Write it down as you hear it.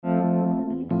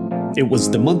It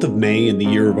was the month of May in the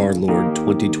year of our Lord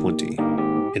 2020.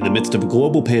 In the midst of a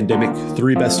global pandemic,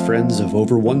 three best friends of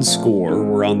over one score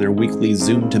were on their weekly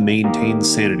Zoom to maintain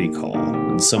sanity call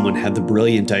when someone had the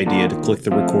brilliant idea to click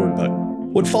the record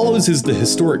button. What follows is the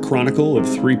historic chronicle of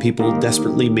three people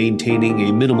desperately maintaining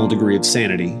a minimal degree of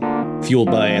sanity. Fueled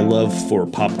by a love for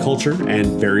pop culture and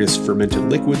various fermented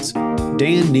liquids,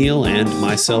 Dan, Neil, and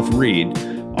myself, Reed,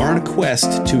 are on a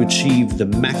quest to achieve the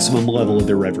maximum level of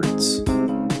irreverence.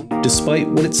 Despite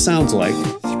what it sounds like,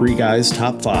 Three Guys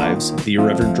Top Fives, The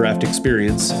Irreverent Draft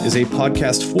Experience, is a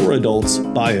podcast for adults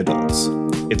by adults.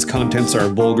 Its contents are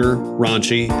vulgar,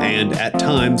 raunchy, and, at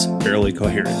times, barely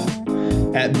coherent.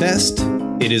 At best,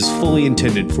 it is fully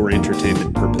intended for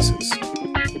entertainment purposes.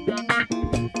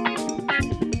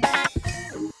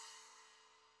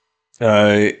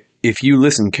 If you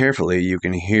listen carefully, you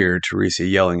can hear Teresa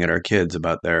yelling at our kids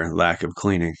about their lack of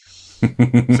cleaning.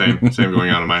 Same going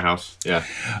on in my house. Yeah.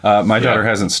 My daughter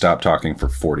hasn't stopped talking for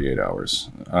 48 hours.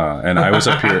 And I was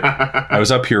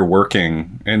up here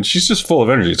working, and she's just full of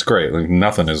energy. It's great. Like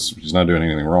she's not doing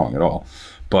anything wrong at all.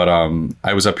 But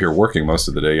I was up here working most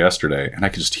of the day yesterday, and I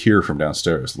could just hear from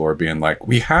downstairs Laura being like,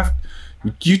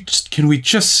 can we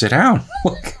just sit down?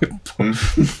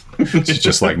 She's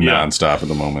just like nonstop at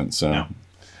the moment. So,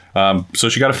 so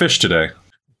she got a fish today.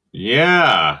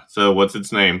 Yeah. So what's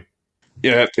its name?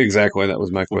 Yeah, exactly. That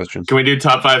was my question. Can we do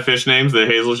top 5 fish names that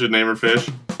Hazel should name her fish?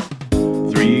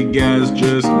 Three guys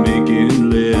just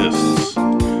making lists.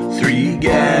 Three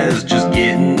guys just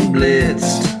getting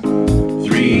blitzed.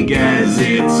 Three guys,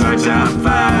 it's our top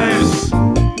fives.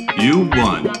 You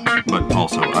won, but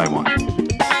also I won.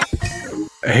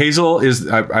 Hazel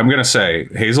I'm going to say,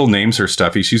 Hazel names her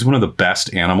stuffy. She's one of the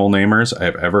best animal namers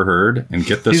I've ever heard. And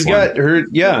get this one.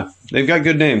 They've got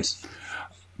good names.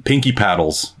 Pinky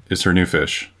Paddles is her new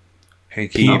fish.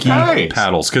 Pinky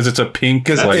Paddles, because it's a pink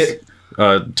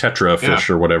tetra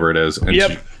fish or whatever it is. And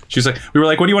she's like, we were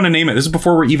like, what do you want to name it? This is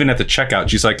before we're even at the checkout.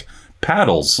 She's like,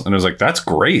 Paddles. And I was like, that's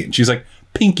great. And she's like,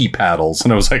 Pinky Paddles.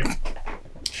 And I was like,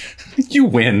 you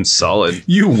win. Solid.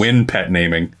 You win pet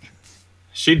naming.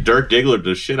 She Dirk Digglered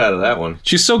the shit out of that one.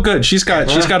 She's so good. She's got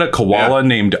a koala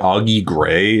named Augie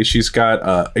Gray. She's got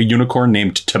a unicorn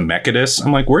named Temecadus.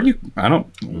 I'm like, where do you? I don't.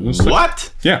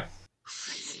 What? Yeah.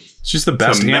 She's the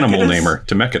best animal namer.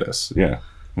 Temecadus. Yeah.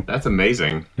 That's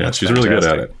amazing. Yeah, That's she's fantastic. really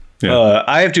good at it. Yeah.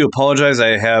 I have to apologize.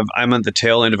 I'm at the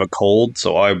tail end of a cold,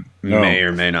 so I may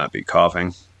or may not be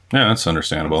coughing. Yeah, that's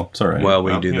understable. It's all right. Well,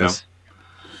 we do this.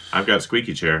 I've got a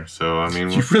squeaky chair, so I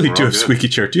mean, you really do have a squeaky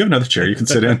chair. Do you have another chair you can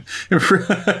sit in?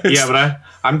 Yeah, but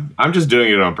I'm just doing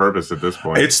it on purpose at this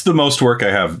point. It's the most work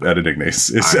I have editing these.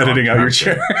 It's editing out your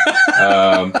chair.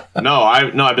 No,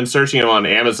 I've been searching them on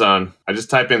Amazon. I just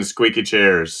type in squeaky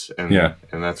chairs, and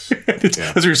that's that's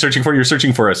what you're searching for. You're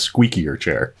searching for a squeakier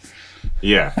chair.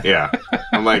 Yeah.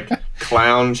 I'm like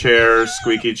clown chairs,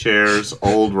 squeaky chairs,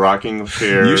 old rocking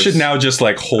chairs. You should now just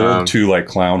like hold two like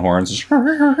clown horns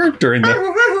during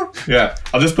the. Yeah,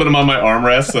 I'll just put them on my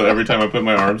armrest, so every time I put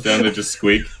my arms down, they just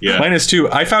squeak. Yeah, mine is too.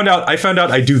 I found out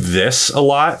I do this a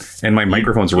lot, and my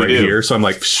microphone's right here, so I'm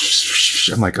like,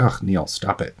 oh, Neil,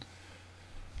 stop it.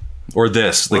 Or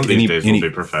this, like any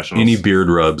beard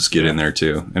rubs get in there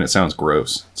too, and it sounds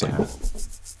gross. It's like.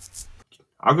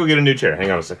 I'll go get a new chair. Hang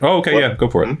on a second. Oh, okay, yeah, go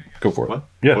for it. Go for it. What?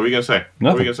 Yeah. What were you going to say? Nothing.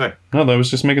 What were you going to say? No, that was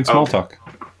just making small talk.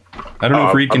 I don't know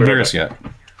if Reed can hear us yet.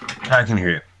 I can hear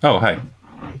you. Oh, hi.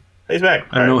 He's back.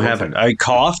 I don't know what happened. I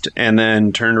coughed and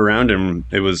then turned around and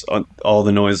it was all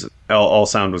the noise, all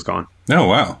sound was gone. Oh,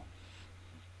 wow.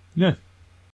 Yeah.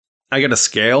 I got a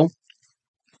scale.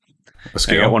 A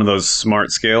scale? I got one of those smart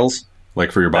scales.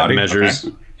 Like for your body? That measures.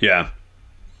 Okay. Yeah.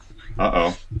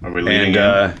 Uh-oh. Are we leaving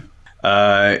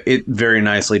it very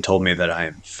nicely told me that I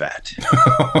am fat.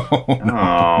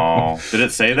 Oh. Did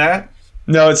it say that?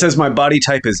 No, it says my body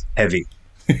type is heavy.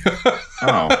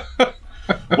 Oh.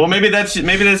 Well, maybe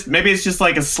it's just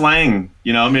like a slang,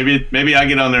 you know. Maybe I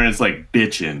get on there and it's like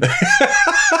bitchin'.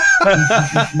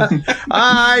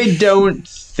 I don't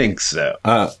think so.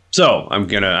 So I'm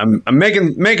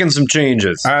making some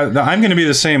changes. I'm gonna be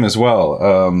the same as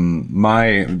well.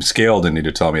 My scale didn't need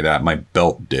to tell me that. My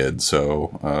belt did.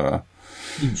 So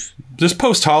just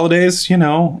post holidays, you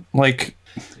know, like.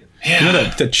 Yeah. You know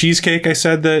that cheesecake I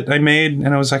said that I made,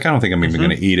 and I was like, I don't think I'm even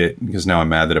going to eat it because now I'm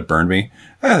mad that it burned me.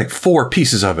 I had like 4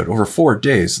 pieces of it over 4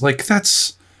 days. Like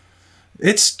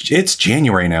it's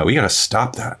January now. We got to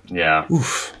stop that. Yeah.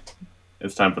 Oof.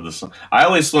 It's time for the. I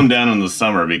always slim down in the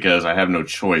summer because I have no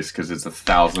choice because it's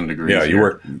 1,000 degrees. Yeah, you here.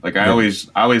 work. Like I always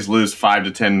lose 5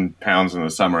 to 10 pounds in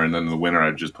the summer, and then in the winter I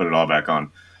just put it all back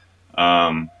on.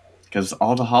 Because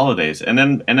all the holidays, and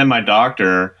then my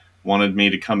doctor wanted me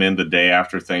to come in the day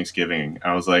after Thanksgiving.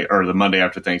 I was like, or the Monday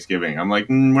after Thanksgiving. I'm like,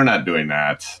 we're not doing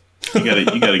that. You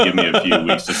gotta give me a few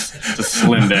weeks to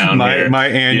slim down. My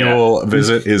annual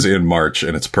visit is in March,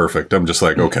 and it's perfect. I'm just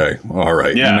like, okay, all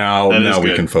right, now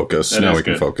we can focus. Now we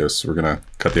can focus. We're gonna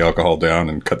cut the alcohol down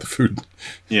and cut the food.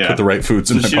 Yeah, put the right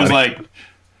foods in my body.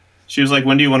 She was like,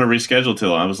 when do you want to reschedule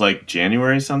till? I was like,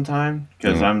 January sometime,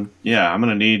 because I'm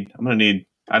gonna need.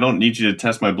 I don't need you to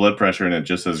test my blood pressure, and it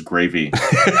just says gravy.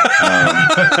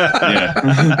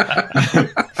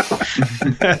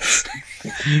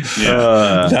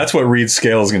 That's what Reed's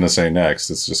scale is going to say next.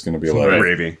 It's just going to be like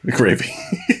gravy.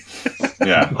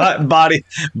 Yeah,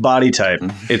 body type.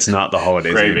 It's not the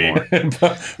holidays anymore.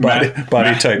 body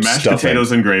type mashed stuffing.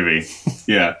 Potatoes and gravy.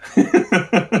 Yeah.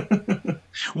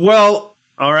 Well,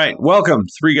 all right. Welcome,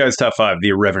 Three Guys Top 5, the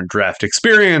Irreverent Draft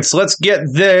Experience. Let's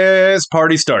get this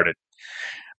party started.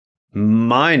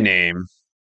 My name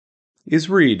is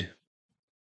Reed.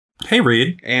 Hey,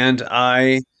 Reed. And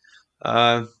I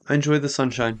enjoy the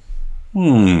sunshine.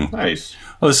 Nice.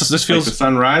 Oh, this feels like the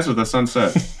sunrise or the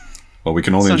sunset. Well, we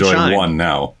can only enjoy one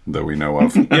now that we know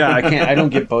of. Yeah, I don't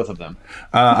get both of them.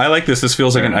 I like this. This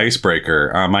feels like an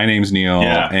icebreaker. My name's Neil,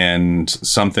 and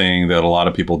something that a lot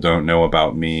of people don't know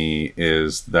about me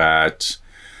is that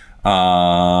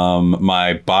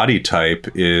my body type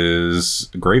is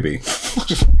gravy.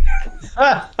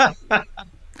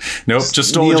 Nope, just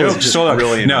stole a joke.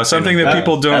 No, something that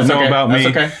people don't know about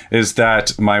me is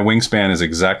that my wingspan is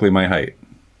exactly my height.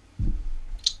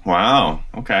 Wow.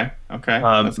 Okay.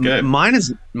 That's good. Mine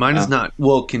is not.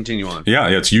 We'll continue on. Yeah,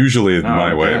 it's usually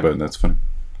my way, but that's funny.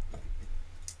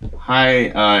 Hi,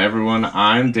 everyone.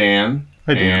 I'm Dan.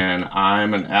 Hi, Dan. And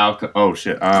I'm an Oh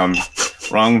shit.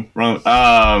 Wrong.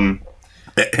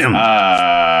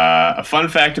 A fun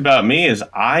fact about me is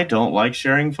I don't like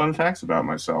sharing fun facts about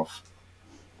myself.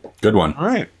 Good one. All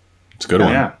right. It's a good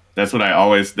one. Yeah. That's what I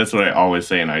always say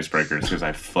in icebreakers, because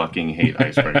I fucking hate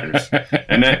icebreakers.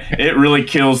 And it really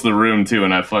kills the room too,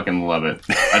 and I fucking love it.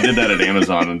 I did that at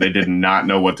Amazon and they did not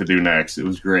know what to do next. It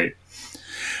was great.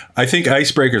 I think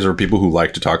icebreakers are people who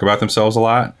like to talk about themselves a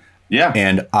lot. Yeah.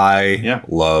 And I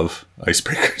love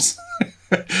icebreakers.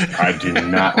 I do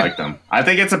not like them. I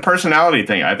think it's a personality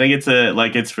thing. I think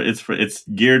it's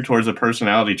geared towards a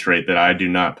personality trait that I do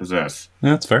not possess.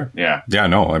 Yeah, that's fair. Yeah. Yeah,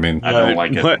 no, I mean, I don't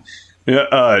like it.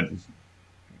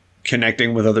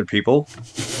 Connecting with other people.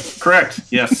 Correct.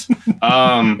 Yes. So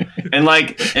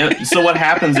what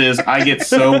happens is I get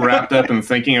so wrapped up in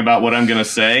thinking about what I'm going to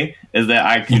say is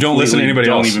that you don't listen to anybody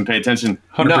else. Don't even pay attention.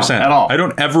 100% at all. I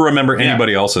don't ever remember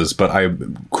anybody else's, but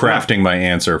I'm crafting my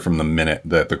answer from the minute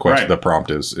that the question, the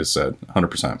prompt is said.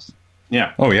 100%.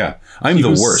 Yeah. Oh yeah. I'm the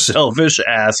worst. Selfish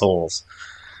assholes.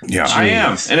 Yeah, I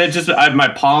am, and it just my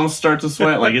palms start to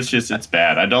sweat. Like it's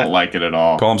bad. I don't like it at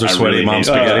all. Palms are sweaty. Really Mom's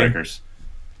spaghetti.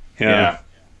 Yeah.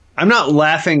 I'm not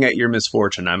laughing at your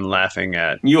misfortune. I'm laughing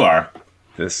at you are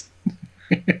this.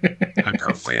 I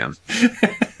probably am.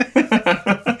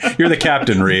 You're the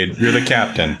captain, Reed. You're the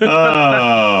captain.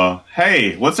 Oh,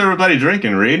 hey, what's everybody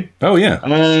drinking, Reed? Oh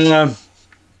yeah.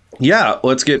 Yeah,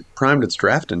 let's get primed. It's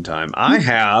drafting time. I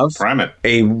have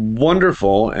a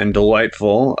wonderful and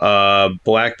delightful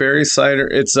blackberry cider.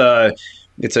 It's a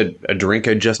drink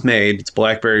I just made. It's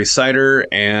blackberry cider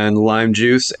and lime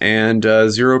juice and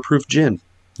zero proof gin.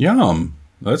 Yum.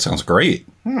 That sounds great.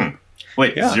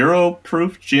 Wait, zero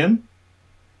proof gin?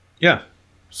 Yeah.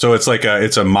 So it's like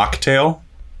it's a mocktail?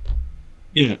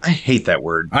 Yeah. I hate that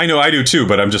word. I know, I do too,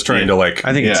 but I'm just trying to like.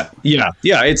 I think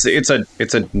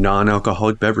it's a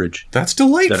non-alcoholic beverage. That's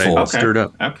delightful. That I stirred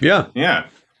up. Okay. Yeah.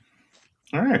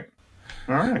 All right.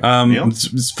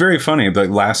 It's very funny. But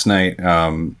last night,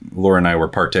 Laura and I were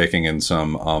partaking in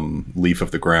some leaf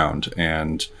of the ground,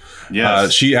 and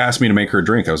she asked me to make her a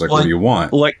drink. I was like, "What do you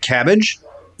want?" Like cabbage?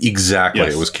 Exactly.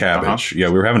 Yes. It was cabbage. Yeah,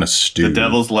 we were having a stew. The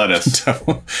devil's lettuce.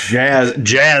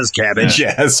 Jazz cabbage.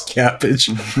 Jazz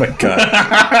cabbage. Oh my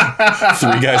God.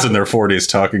 3 guys in their 40s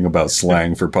talking about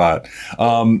slang for pot.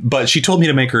 But she told me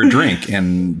to make her a drink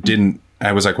and didn't.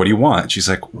 I was like, "What do you want?" She's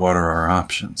like, "What are our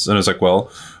options?" And I was like,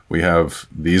 "Well, we have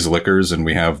these liquors and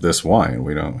we have this wine.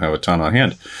 We don't have a ton on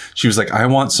hand." She was like, "I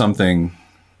want something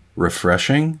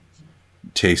refreshing,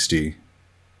 tasty."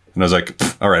 And I was like,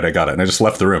 "All right, I got it." And I just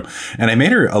left the room. And I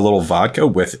made her a little vodka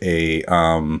with a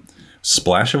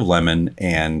splash of lemon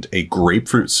and a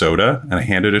grapefruit soda. And I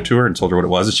handed it to her and told her what it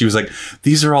was. And she was like,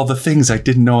 "These are all the things I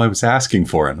didn't know I was asking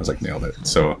for." And I was like, nailed it.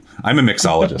 So I'm a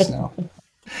mixologist now.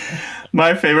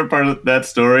 My favorite part of that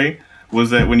story was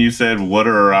that when you said, "What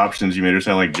are our options?" you made her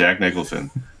sound like Jack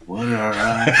Nicholson. What are our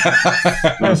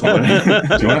options? Do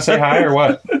you want to say hi or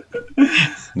what?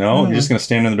 No? You're just going to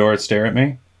stand in the door and stare at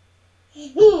me?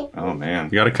 Oh man.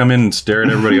 You got to come in and stare at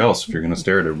everybody else if you're going to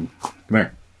stare at him. Come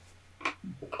here.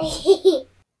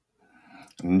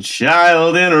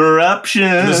 Child interruption.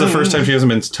 This is the first time she hasn't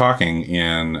been talking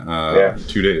in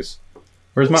 2 days.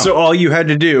 Where's Mom? So all you had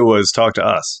to do was talk to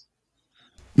us.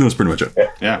 That's pretty much it.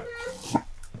 Yeah.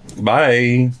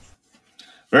 Bye.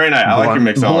 Very nice. I like your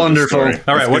mixologist Wonderful. story. All right,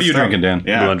 That's what good are you stuff. drinking, Dan?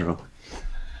 Yeah. Wonderful.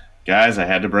 Guys, I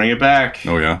had to bring it back.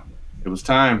 Oh, yeah? It was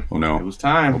time. Oh, no. It was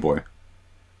time. Oh, boy.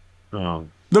 Oh.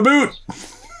 The boot!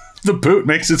 The boot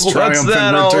makes its triumphant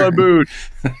return. boot?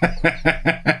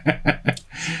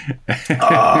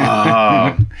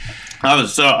 I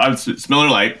was Miller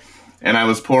Lite, and I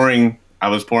was pouring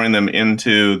them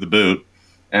into the boot,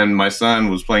 and my son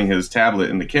was playing his tablet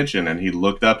in the kitchen, and he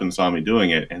looked up and saw me doing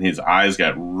it, and his eyes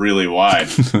got really wide,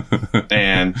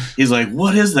 and he's like,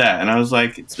 "What is that?" And I was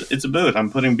like, "It's a boot. I'm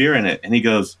putting beer in it." And he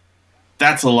goes,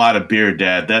 "That's a lot of beer,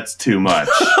 Dad. That's too much."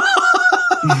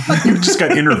 You just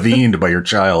got intervened by your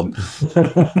child.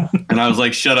 And I was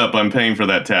like, "Shut up! I'm paying for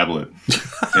that tablet."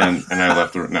 And I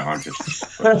left the. No, I'm just.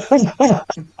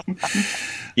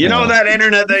 You know that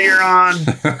internet that you're on?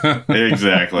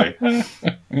 Exactly.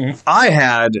 I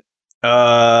had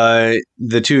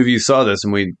the two of you saw this,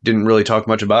 and we didn't really talk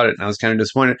much about it, and I was kind of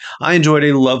disappointed. I enjoyed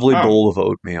a lovely bowl of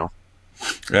oatmeal.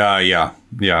 Yeah.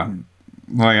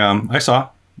 I saw.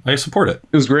 I support it.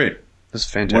 It was great. It was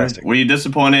fantastic. Were you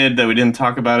disappointed that we didn't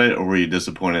talk about it, or were you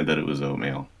disappointed that it was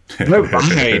oatmeal?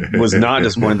 I was not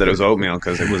disappointed that it was oatmeal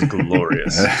because it was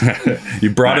glorious. You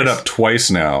brought it up twice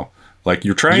now. Like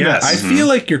you're trying Yes. to. I feel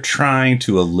like you're trying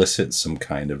to elicit some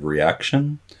kind of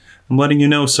reaction. I'm letting you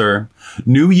know, sir.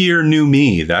 New year, new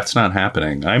me. That's not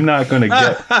happening. I'm not going to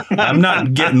get. I'm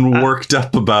not getting worked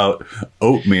up about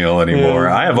oatmeal anymore.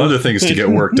 I have other things to get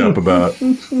worked up about.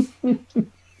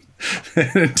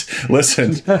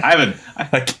 Listen, I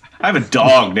have a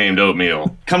dog named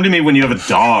Oatmeal. Come to me when you have a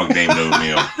dog named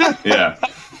Oatmeal. Yeah.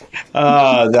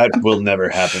 That will never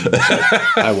happen.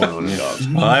 I won't own a dog.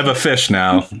 well, I have a fish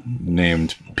now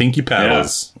named Pinky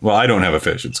Paddles. Well, I don't have a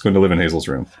fish. It's going to live in Hazel's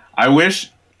room. I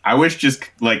wish just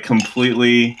like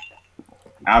completely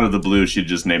out of the blue she'd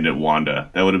just named it Wanda.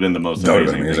 That would have been the most That would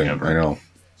have amazing been thing amazing. ever. I know.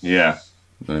 Yeah.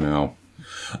 I know.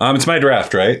 It's my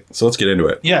draft, right? So let's get into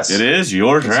it. Yes. It is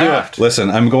your draft. Listen,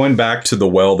 I'm going back to the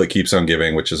well that keeps on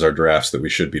giving, which is our drafts that we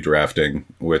should be drafting,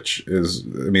 which is,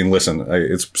 I mean, listen,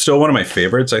 it's still one of my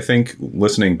favorites. I think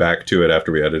listening back to it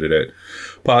after we edited it,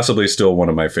 possibly still one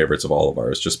of my favorites of all of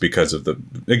ours, just because of the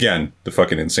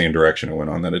fucking insane direction it went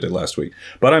on that it did last week.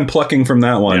 But I'm plucking from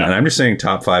that one, and I'm just saying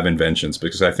top 5 inventions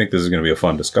because I think this is going to be a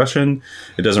fun discussion.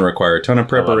 It doesn't require a ton of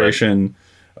preparation.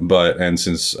 And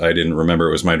since I didn't remember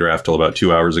it was my draft till about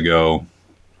 2 hours ago,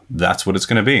 that's what it's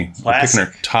going to be. We're picking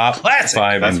our top 5 That's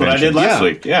inventions. what I did last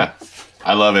week. Yeah.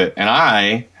 I love it. And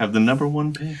I have the number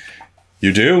 1 pick.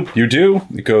 You do?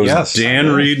 It goes Yes, Dan, I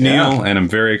do. Reed, Neil, and I'm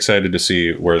very excited to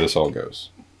see where this all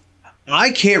goes. I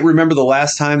can't remember the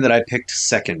last time that I picked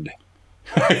second.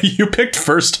 You picked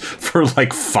first for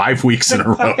like 5 weeks in a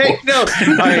row.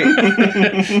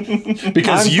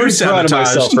 Because I'm you pretty proud of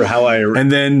myself sabotaged, for how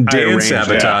and then Dan arranged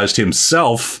sabotaged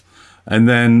himself, and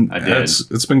then I did.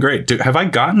 it's been great. Have I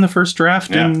gotten the first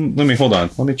draft? Yeah. Let me hold on.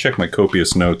 Let me check my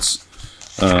copious notes.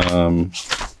 No,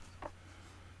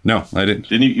 I didn't.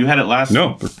 Didn't you had it last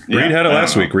No, Yeah, Reed had it I don't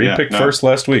last know. week. Reed Yeah, picked no. first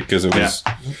last week because it was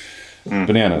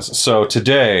bananas. So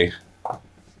today,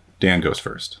 Dan goes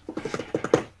first.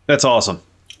 That's awesome.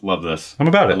 Love this. I'm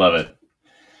about I it. love it.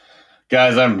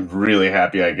 Guys, I'm really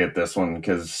happy I get this one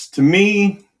because to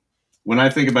me, when I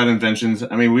think about inventions,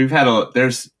 I mean,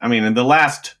 in the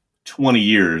last 20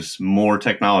 years, more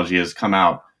technology has come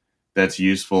out that's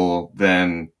useful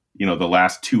than, the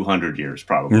last 200 years,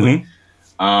 probably.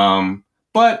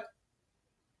 But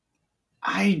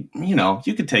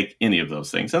you could take any of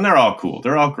those things and they're all cool.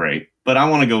 They're all great. But I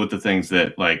want to go with the things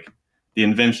that the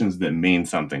inventions that mean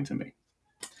something to me.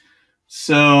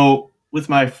 So with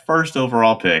my first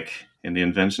overall pick in the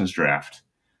inventions draft,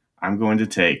 I'm going to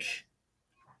take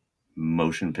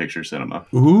motion picture cinema.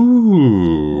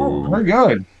 Ooh. Very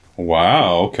good.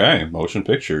 Wow. Okay. Motion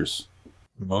pictures.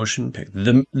 Motion pick.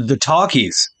 The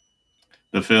talkies.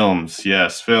 The films.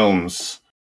 Yes, films.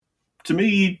 To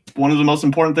me, one of the most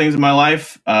important things in my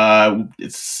life,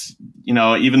 it's,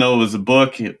 even though it was a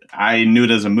book, I knew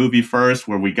it as a movie first,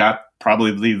 where we got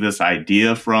probably this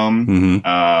idea from.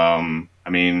 Mm-hmm. I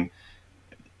mean,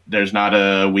 there's not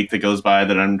a week that goes by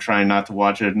that I'm trying not to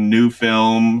watch a new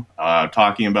film,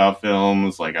 talking about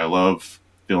films. Like, I love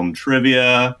film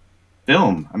trivia.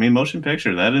 Motion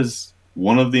picture, that is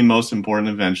one of the most important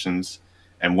inventions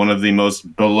and one of the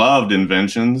most beloved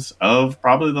inventions of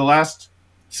probably the last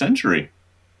century.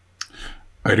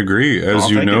 I'd agree. As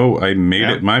you know, I made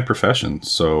it my profession.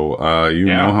 So you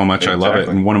know how much I love it.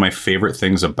 And one of my favorite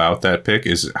things about that pick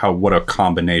is what a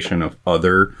combination of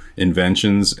other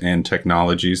inventions and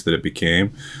technologies that it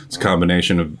became. It's a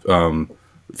combination of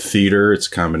theater. It's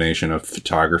a combination of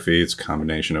photography. It's a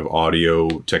combination of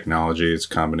audio technology. It's a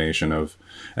combination of...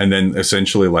 And then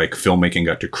essentially like filmmaking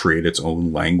got to create its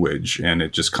own language. And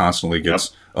it just constantly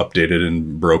gets updated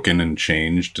and broken and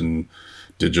changed and...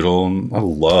 digital. I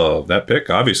love that pick.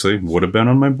 Obviously would have been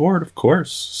on my board, of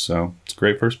course. So it's a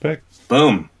great first pick.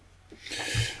 Boom.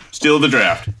 Steal the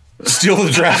draft. Steal the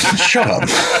draft. Shut up.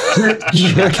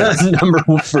 Number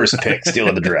one first pick.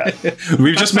 Steal the draft.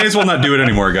 We just may as well not do it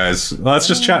anymore, guys. Let's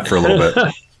just chat for a little bit.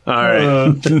 All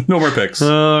right. No more picks.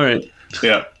 All right.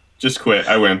 Yeah. Just quit.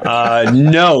 I win.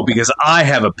 No, because I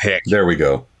have a pick. There we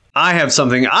go. I have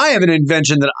an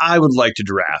invention that I would like to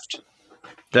draft.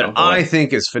 That I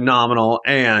think is phenomenal,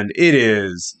 and it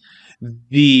is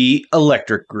the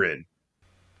electric grid.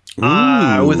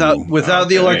 Without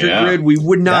the electric grid, we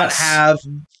would not have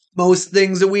most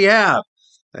things that we have.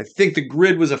 I think the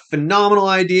grid was a phenomenal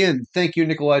idea, and thank you,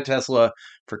 Nikolai Tesla,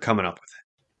 for coming up with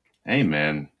it.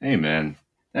 Amen. Amen.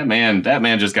 That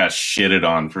man just got shitted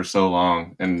on for so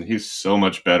long, and he's so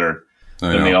much better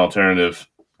than the alternative.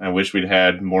 I wish we'd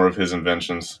had more of his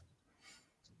inventions.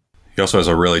 He also has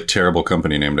a really terrible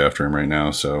company named after him right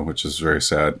now, which is very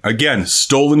sad. Again,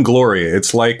 stolen glory.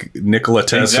 It's like Nikola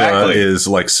Tesla is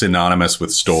like synonymous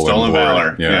with stolen glory.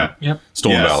 Valor. Yeah. Yep.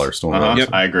 Stolen valor. Stolen valor. Yep.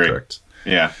 I agree. Correct.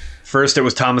 Yeah. First it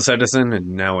was Thomas Edison,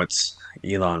 and now it's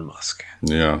Elon Musk.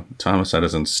 Yeah, Thomas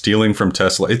Edison stealing from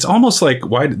Tesla. It's almost like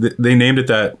why they named it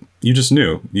that. You just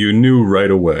knew. You knew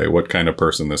right away what kind of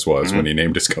person this was when he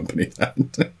named his company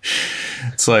that.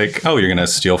 It's like, oh, you're going to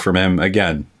steal from him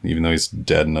again, even though he's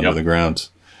dead and under the ground.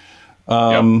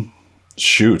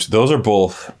 Shoot, those are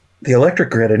both... The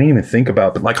electric grid, I didn't even think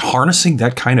about, but like harnessing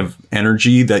that kind of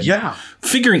energy that... Yeah.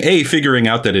 Figuring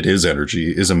out that it is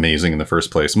energy is amazing in the first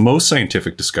place. Most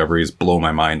scientific discoveries blow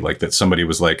my mind, like that somebody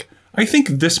was like, I think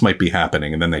this might be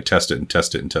happening, and then they test it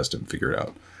and figure it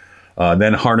out.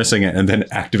 Then harnessing it and then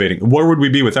activating. Where would we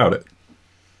be without it?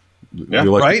 Yeah,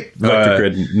 electric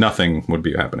grid, nothing would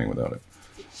be happening without it.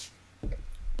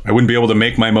 I wouldn't be able to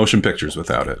make my motion pictures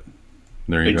without it.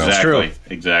 There you go.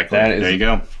 Exactly. There you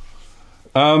go.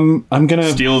 I'm gonna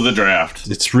steal the draft.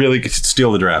 It's really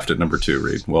steal the draft at number 2,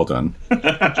 Reed. Well done.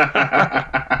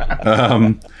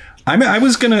 I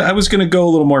was gonna go a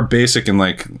little more basic and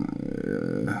like,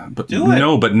 but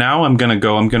but now I'm gonna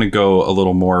go a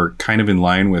little more kind of in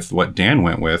line with what Dan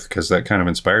went with, because that kind of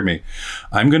inspired me.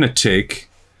 I'm gonna take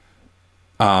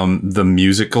the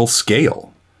musical scale.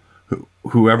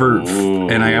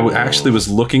 And I actually was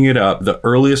looking it up. The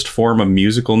earliest form of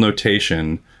musical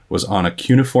notation was on a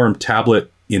cuneiform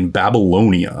tablet in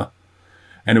Babylonia.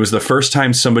 And it was the first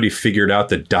time somebody figured out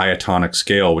the diatonic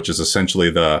scale, which is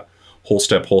essentially the whole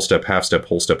step, half step,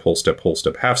 whole step,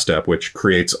 half step, which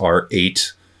creates our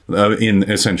 8 in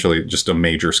essentially just a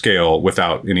major scale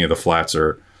without any of the flats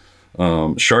or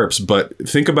sharps. But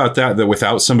think about that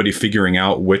without somebody figuring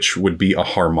out which would be a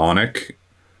harmonic,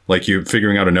 like you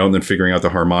figuring out a note and then figuring out the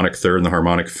harmonic third and the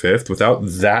harmonic fifth, without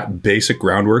that basic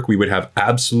groundwork, we would have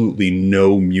absolutely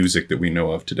no music that we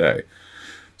know of today.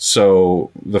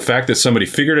 So the fact that somebody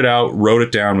figured it out, wrote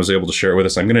it down, was able to share it with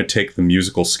us, I'm going to take the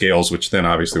musical scales, which then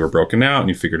obviously were broken out, and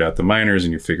you figured out the minors,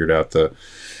 and you figured out the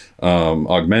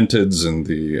augmenteds and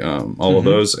the all of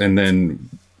those, and then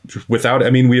without, I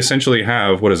mean, we essentially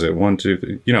have, what is it, 1, 2,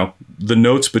 3, the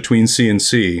notes between C and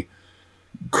C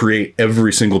create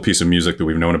every single piece of music that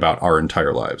we've known about our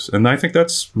entire lives, and I think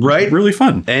that's really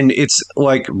fun. And it's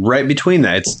like right between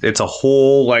that, it's a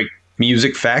whole like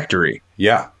music factory.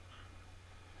 Yeah.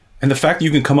 And the fact that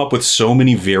you can come up with so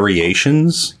many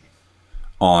variations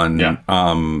on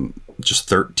just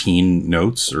 13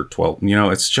 notes or 12,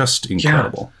 it's just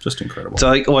incredible. Just incredible. It's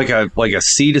like a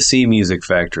C to C music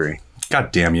factory.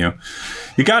 God damn you.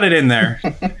 You got it in there.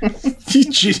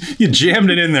 you jammed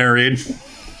it in there, Reed.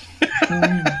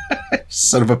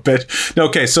 Son of a bitch.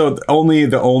 Okay, so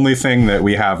the only thing that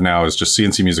we have now is just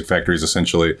CNC Music Factory is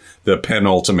essentially the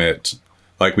penultimate.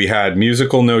 Like, we had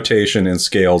musical notation and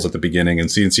scales at the beginning and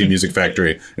CNC Music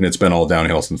Factory, and it's been all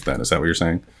downhill since then. Is that what you're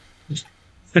saying?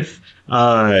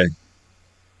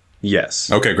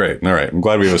 Yes. Okay, great. All right. I'm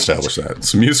glad we've established that.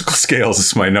 So musical scales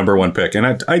is my number 1 pick, and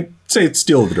I'd say it's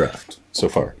steal of the draft so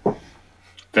far.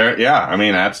 Yeah, I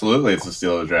mean, absolutely, it's a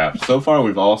steal of the draft. So far,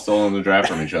 we've all stolen the draft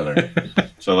from each other.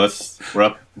 So we're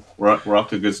up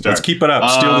to a good start. Let's keep it up.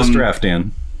 Steal this draft,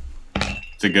 Dan.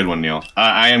 It's a good one, Neil.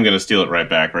 I am going to steal it right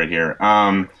back right here.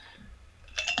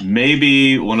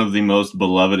 Maybe one of the most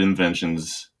beloved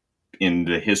inventions in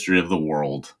the history of the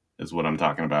world is what I'm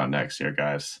talking about next here,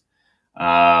 guys.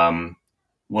 One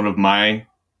of my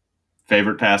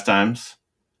favorite pastimes.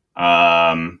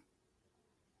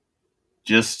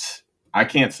 Just, I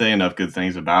can't say enough good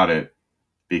things about it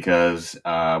because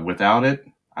without it,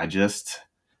 I just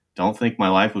don't think my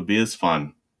life would be as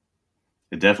fun.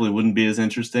 It definitely wouldn't be as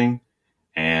interesting.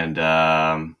 And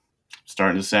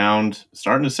starting to sound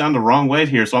the wrong way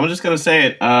here. So I'm just going to say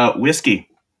it. Whiskey.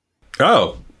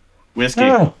 Oh. Whiskey.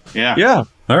 Oh. Yeah. Yeah.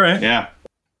 All right. Yeah.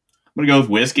 I'm going to go with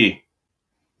whiskey.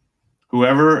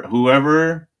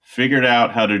 Whoever figured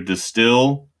out how to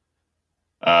distill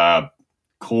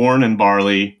corn and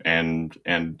barley and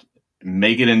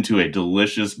make it into a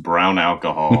delicious brown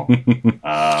alcohol.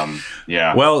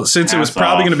 Yeah. Well, since it was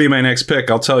probably going to be my next pick,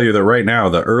 I'll tell you that right now,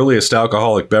 the earliest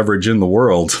alcoholic beverage in the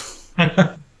world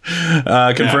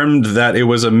confirmed that it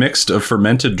was a mixed of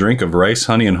fermented drink of rice,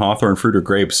 honey, and hawthorn fruit or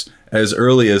grapes as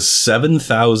early as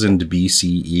 7,000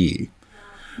 BCE.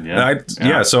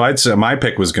 Yeah, so I'd say my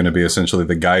pick was going to be essentially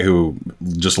the guy who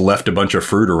just left a bunch of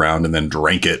fruit around and then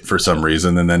drank it for some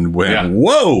reason and then went,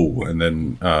 whoa, and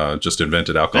then just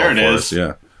invented alcohol for us.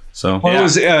 Yeah. So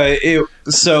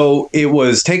it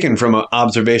was taken from an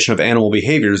observation of animal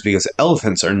behaviors because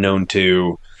elephants are known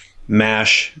to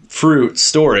mash fruit,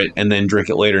 store it, and then drink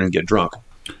it later and get drunk.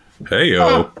 Hey,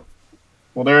 yo.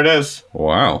 Well, there it is.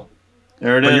 Wow.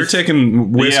 There it is. But you're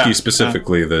taking whiskey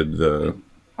specifically, the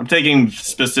I'm taking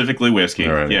specifically whiskey.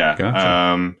 All right, yeah.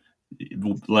 gotcha.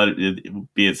 Let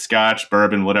it be it Scotch,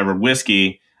 bourbon, whatever,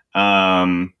 whiskey.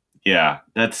 Yeah,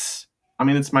 it's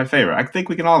my favorite. I think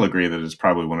we can all agree that it's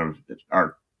probably one of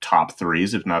our top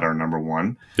threes, if not our number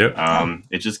one. Yep.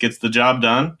 It just gets the job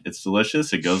done. It's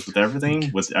delicious. It goes with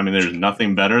everything. There's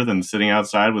nothing better than sitting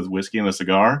outside with whiskey and a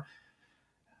cigar.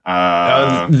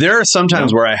 There are some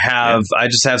times where I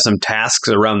just have some tasks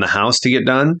around the house to get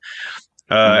done.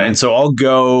 And so I'll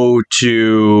go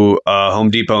to Home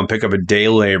Depot and pick up a day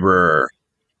laborer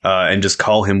and just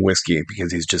call him whiskey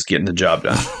because he's just getting the job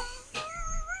done.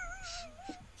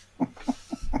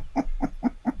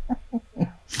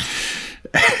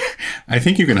 I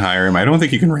think you can hire him. I don't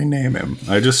think you can rename him.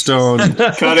 I just don't.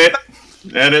 Cut it.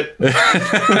 Edit. No,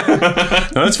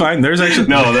 that's fine. There's actually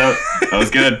that was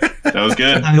good. That was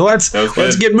good.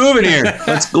 Let's get moving here.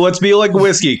 Let's be like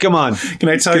whiskey. Come on. Can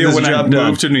I tell you when I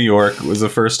moved to New York was the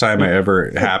first time I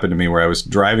ever happened to me where I was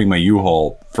driving my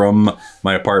U-Haul from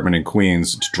my apartment in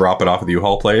Queens to drop it off at the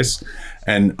U-Haul place.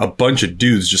 And a bunch of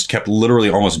dudes just kept literally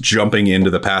almost jumping into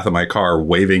the path of my car,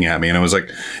 waving at me. And I was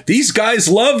like, these guys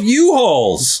love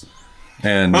U-Hauls.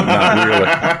 And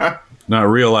not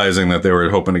realizing that they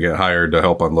were hoping to get hired to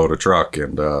help unload a truck.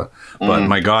 And but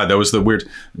my God, that was the weird.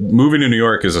 Moving to New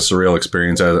York is a surreal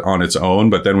experience on its own.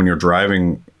 But then when you're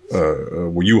driving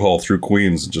a U-Haul through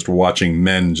Queens, just watching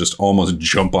men just almost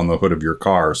jump on the hood of your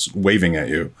car, waving at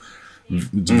you,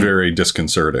 it's very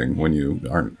disconcerting when you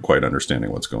aren't quite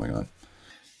understanding what's going on.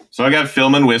 So I got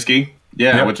film and whiskey.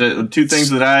 Yeah, which are two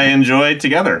things that I enjoy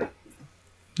together.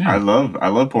 Yeah. I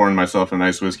love pouring myself a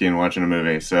nice whiskey and watching a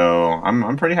movie. So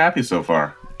I'm pretty happy so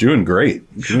far. Doing great.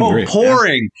 Great.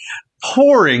 Pouring. Yeah.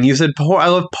 Pouring. You said pour. I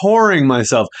love pouring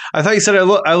myself. I thought you said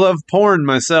I love pouring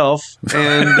myself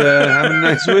and having a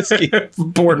nice whiskey.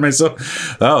 Pouring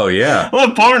myself. Oh yeah. I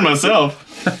love pouring myself.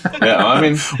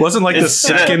 Yeah, wasn't like the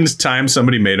second time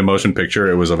somebody made a motion picture,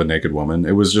 it was of a naked woman.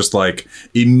 It was just like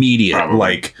immediate, probably.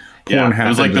 Like porn happened. It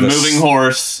was like the moving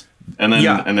horse. And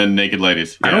then naked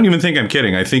ladies. Yeah. I don't even think I'm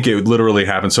kidding. I think it literally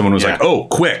happened. Someone was like, "Oh,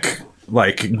 quick!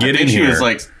 Like, get in here." She was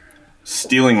like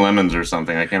stealing lemons or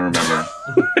something. I can't remember.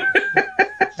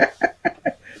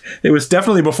 It was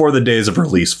definitely before the days of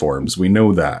release forms. We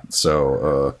know that.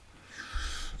 So,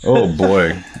 oh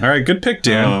boy! All right, good pick,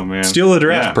 Dan. Oh man, steal the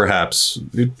draft, perhaps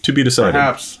to be decided.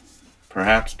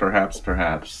 Perhaps.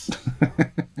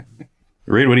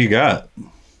 Reed, what do you got?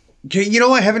 You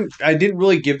know, I didn't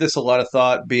really give this a lot of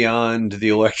thought beyond the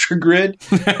electric grid.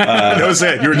 That was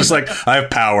it. You were just like, I have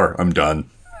power. I'm done.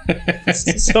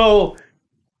 So,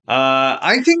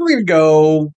 I think we're going to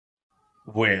go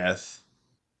with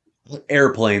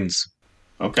airplanes.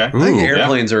 Okay. I think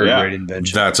airplanes are a great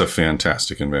invention. That's a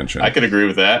fantastic invention. I could agree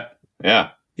with that. Yeah.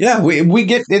 Yeah, we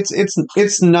get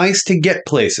it's nice to get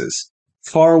places,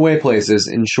 far away places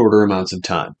in shorter amounts of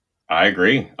time. I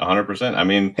agree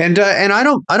 100%. And I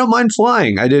don't mind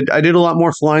flying. I did a lot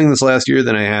more flying this last year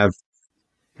than I have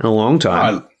in a long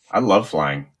time. I love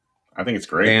flying. I think it's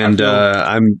great. And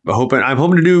I'm hoping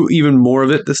to do even more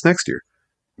of it this next year.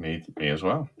 Me as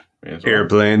well.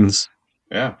 Airplanes.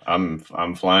 Yeah, I'm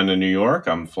flying to New York.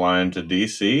 I'm flying to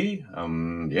DC.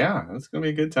 Yeah, it's gonna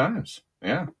be good times.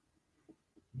 Yeah.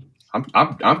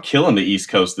 I'm killing the East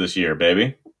Coast this year,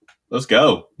 baby. Let's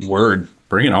go. Word.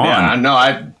 Bring it on. Yeah, I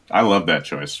know. I love that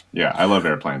choice. Yeah, I love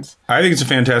airplanes. I think it's a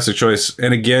fantastic choice.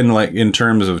 And again, like in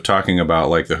terms of talking about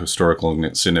like the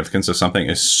historical significance of something,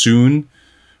 as soon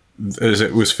as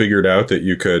it was figured out that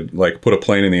you could like put a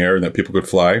plane in the air and that people could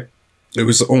fly, it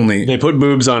was only They put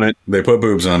boobs on it. they put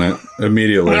boobs on it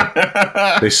immediately.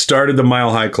 They started the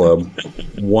Mile High Club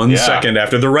 1 second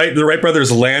after the Wright brothers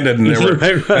landed,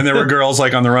 and there were girls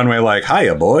like on the runway like,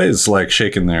 "Hiya, boys," like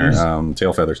shaking their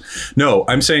tail feathers. No,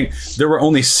 I'm saying there were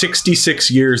only 66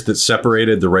 years that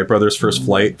separated the Wright brothers' first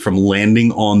flight from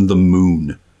landing on the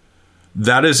moon.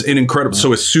 That is an incredible.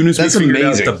 So as soon as That's we figured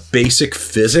amazing. out the basic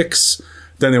physics,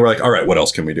 then they were like, all right, what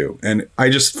else can we do? And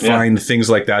I just find things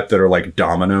like that are like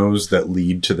dominoes that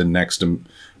lead to the next.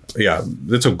 Yeah,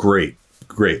 that's a great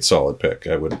solid pick.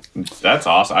 I would. That's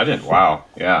awesome. I didn't. Wow.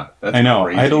 Yeah. That's I know.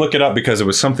 crazy. I had to look it up because it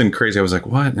was something crazy. I was like,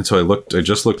 what? And so I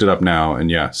just looked it up now.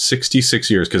 And yeah, 66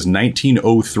 years, because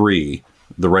 1903,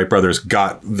 the Wright brothers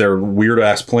got their weird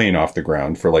ass plane off the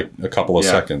ground for like a couple of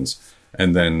seconds.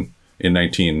 And then in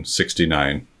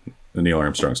 1969, Neil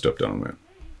Armstrong stepped on the moon.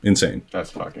 Insane.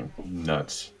 That's fucking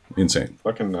nuts. Insane.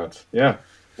 Fucking nuts. Yeah.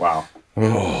 Wow.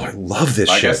 Oh, I love this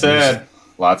Like shit. I said,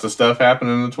 lots of stuff happened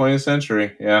in the 20th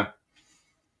century. Yeah.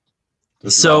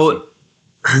 This is So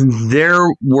there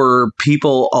were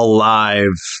people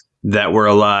alive that were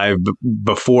alive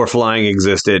before flying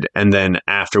existed, and then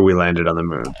after we landed on the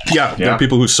moon. Yeah, there are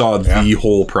people who saw the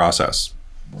whole process.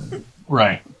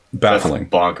 Right. Baffling.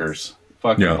 That's bonkers.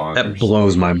 Fucking bonkers. That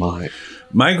blows my mind.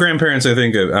 My grandparents, I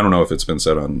think, I don't know if it's been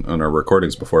said on our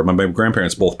recordings before, but my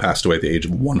grandparents both passed away at the age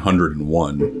of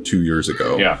 101 2 years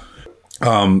ago. Yeah.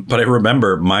 But I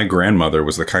remember my grandmother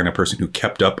was the kind of person who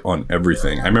kept up on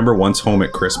everything. I remember once home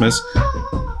at Christmas.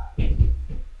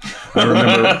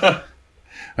 I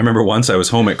remember once I was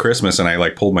home at Christmas and I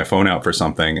like pulled my phone out for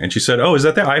something, and she said, "Oh, is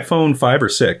that the iPhone 5 or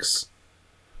 6?"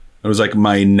 It was like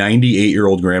my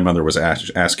 98-year-old grandmother was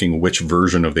asking which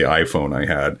version of the iPhone I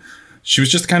had. She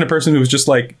was just the kind of person who was just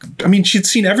like, I mean, she'd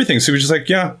seen everything. So she was just like,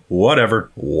 yeah,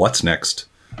 whatever. What's next?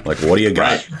 Like, what do you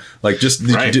got? Right. Like, just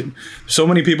so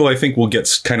many people, I think, will get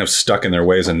kind of stuck in their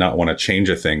ways and not want to change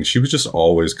a thing. She was just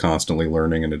always constantly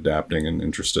learning and adapting and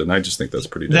interested. And I just think that's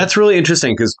pretty dope. That's really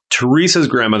interesting because Teresa's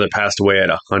grandmother passed away at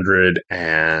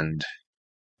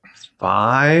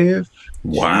 105.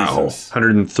 Wow. Jesus.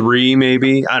 103,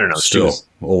 maybe. I don't know. Still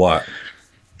a lot.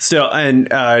 Still,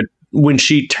 and when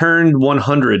she turned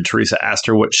 100, Teresa asked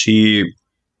her what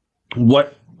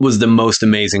was the most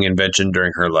amazing invention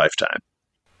during her lifetime.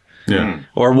 Yeah.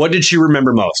 Or what did she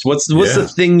remember most? What's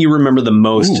the thing you remember the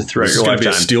most throughout This your is going to be a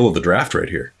lifetime? steal of the draft right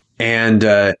here. And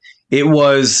it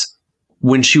was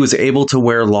when she was able to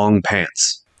wear long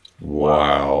pants.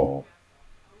 Wow.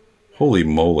 Holy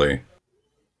moly.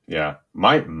 Yeah.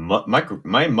 My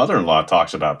mother-in-law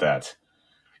talks about that.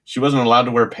 She wasn't allowed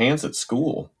to wear pants at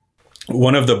school.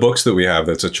 One of the books that we have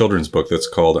that's a children's book that's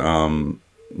called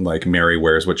like Mary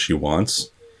Wears What She Wants.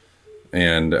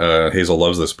 And Hazel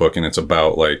loves this book, and it's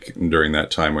about like during that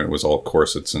time when it was all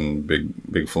corsets and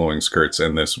big flowing skirts,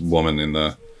 and this woman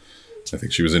I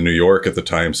think she was in New York at the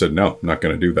time, said, no, I'm not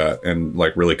going to do that. And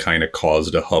like really kind of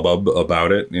caused a hubbub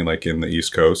about it in the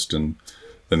East Coast. And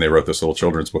then they wrote this little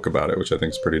children's book about it, which I think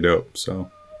is pretty dope. So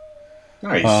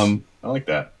Nice. I like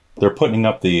that. they're putting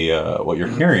up the, what you're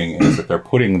hearing is that they're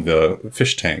putting the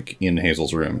fish tank in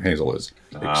Hazel's room. Hazel is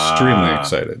extremely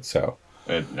excited. So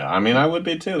I mean, I would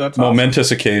be too. That's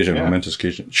momentous occasion. Yeah. Momentous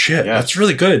occasion. Shit, Yes. that's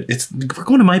really good. We're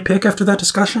going to my pick after that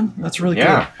discussion. That's really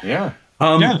awesome. Yeah.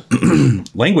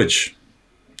 Language.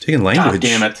 Taking language. God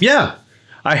damn it. Yeah,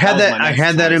 I had That was that. my I next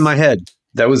had that in choice. my head.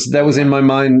 That was in my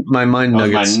mind. My mind That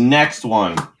was nuggets. my next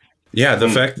one. Yeah, the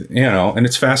fact, and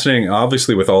it's fascinating,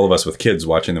 obviously, with all of us with kids,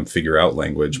 watching them figure out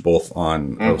language, both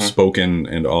on spoken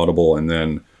and audible, and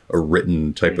then a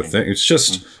written type of thing. It's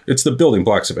just, it's the building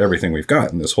blocks of everything we've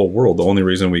got in this whole world. The only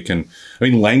reason we can,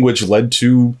 language led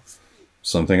to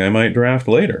something I might draft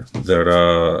later.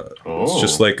 That it's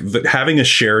just like having a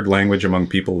shared language among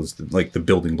people is like the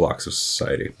building blocks of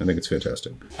society. I think it's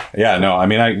fantastic. Yeah, no,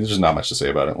 there's just not much to say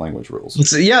about it. Language rules.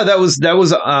 So, yeah, that was.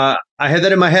 I had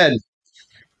that in my head.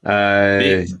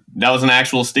 That was an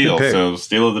actual steal. Good pick. So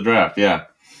steal of the draft. Yeah.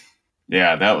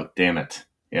 Yeah. Damn it.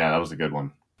 Yeah, that was a good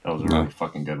one. That was a really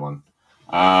fucking good one.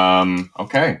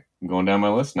 Okay. I'm going down my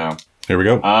list now. Here we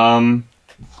go. All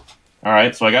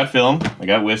right. So I got film. I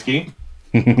got whiskey.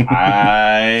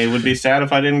 I would be sad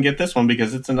if I didn't get this one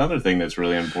because it's another thing that's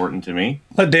really important to me.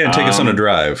 Let Dan take us on a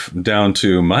drive down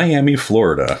to Miami,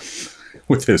 Florida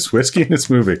with his whiskey and his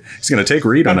movie. He's going to take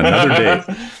Reed on another date.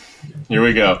 Here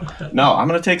we go. No, I'm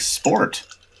going to take sport.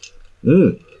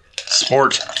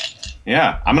 Sport.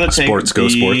 Yeah, I'm going to take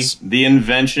the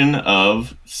invention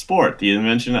of sport, the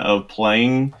invention of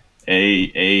playing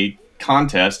a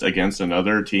contest against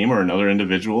another team or another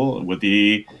individual with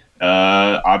the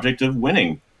object of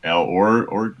winning,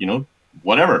 or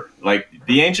whatever. Like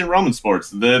the ancient Roman sports,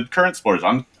 the current sports.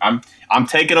 I'm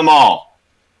taking them all.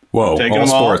 Whoa! All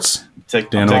sports.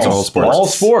 Dan takes all sports. All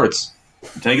sports.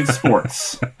 I'm taking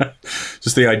sports.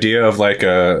 Just the idea of like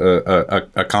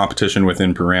a competition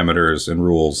within parameters and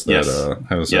rules that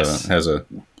has a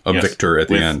victor at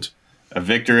the end. A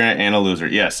victor and a loser.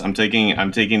 Yes, I'm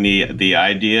taking the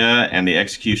idea and the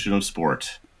execution of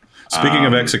sport. Speaking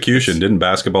of execution, didn't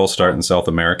basketball start in South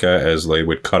America as they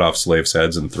would cut off slaves'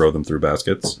 heads and throw them through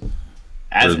baskets?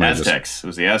 Aztecs. It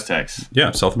was the Aztecs.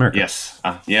 Yeah, South America. Yes.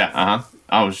 I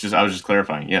was just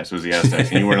clarifying. Yes, it was the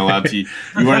Aztecs, and you weren't allowed to use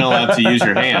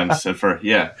your hands yes.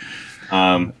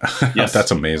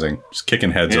 That's amazing. Just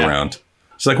kicking heads around.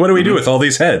 It's like, what do we do with all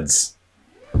these heads?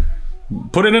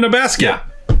 Put it in a basket. Yeah.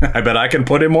 I bet I can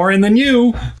put it more in than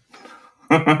you.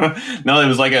 No, it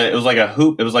was like a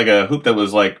hoop. It was like a hoop that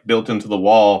was like built into the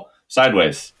wall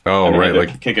sideways. Oh, right,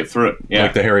 like kick it through it. Yeah,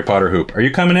 like the Harry Potter hoop. Are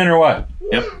you coming in or what?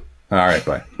 Yep. All right,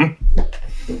 bye.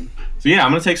 So yeah,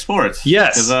 I'm gonna take sports.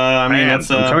 Yes, I'm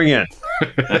coming in.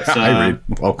 Hi, Reed.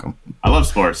 Welcome. I love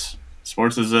sports.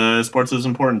 Sports is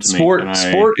important to me. Sport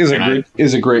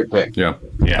is a great pick. Yeah.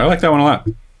 I like that one a lot.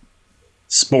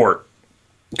 Sport.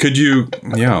 Could you?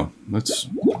 Yeah. Let's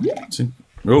see.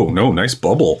 Oh no! Nice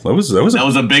bubble. That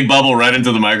was a big bubble right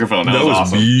into the microphone. That was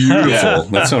awesome. Beautiful. Yeah.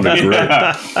 That sounded great.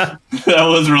 Yeah. That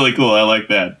was really cool. I like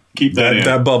that. Keep that in.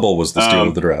 That bubble was the steal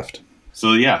of the draft.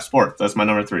 So yeah, sports. That's my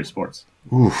number 3. Sports.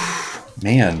 Oof,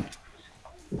 man.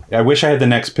 I wish I had the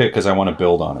next pick because I want to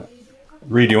build on it.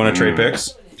 Reed, do you want to trade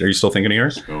picks? Are you still thinking of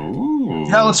yours? Ooh.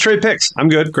 Yeah, let's trade picks. I'm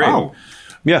good. Great. Wow.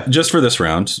 Yeah, just for this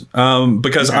round,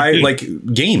 because I like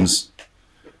games.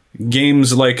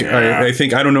 Games like I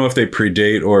think I don't know if they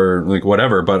predate or like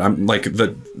whatever, but I'm like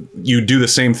you do the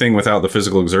same thing without the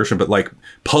physical exertion, but like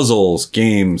puzzles,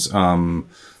 games,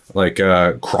 like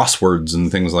crosswords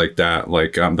and things like that.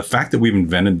 Like the fact that we've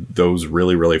invented those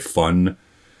really, really fun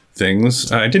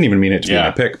things. I didn't even mean it to be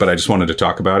my pick, but I just wanted to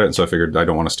talk about it. And so I figured I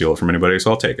don't want to steal it from anybody,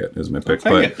 so I'll take it as my pick.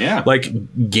 But like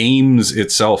games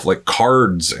itself, like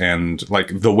cards and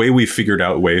like the way we figured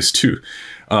out ways to,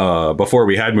 before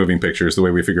we had moving pictures, the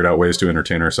way we figured out ways to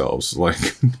entertain ourselves,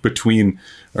 like between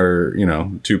or,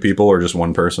 two people or just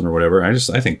one person or whatever.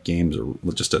 I think games are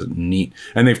just a neat,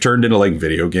 and they've turned into like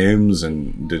video games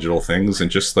and digital things and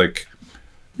just like,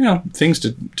 things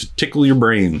to tickle your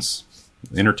brains,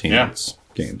 entertainments.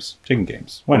 Games. Chicken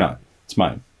games. Why not? It's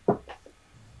mine.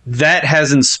 That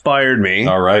has inspired me.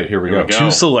 All right, here we go.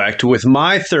 To select with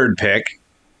my third pick,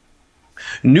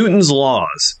 Newton's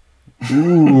laws.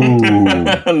 Ooh.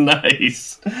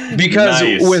 Nice. Because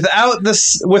without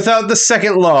the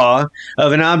second law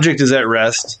of an object is at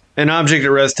rest, an object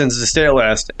at rest tends to stay at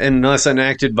rest unless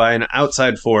enacted by an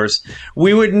outside force,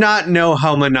 we would not know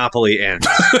how Monopoly ends.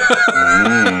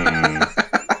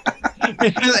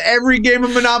 Because every game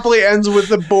of Monopoly ends with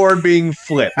the board being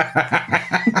flipped.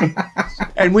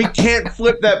 And we can't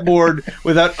flip that board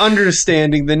without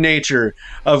understanding the nature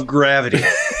of gravity.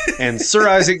 And Sir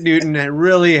Isaac Newton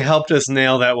really helped us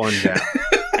nail that one down.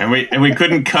 And we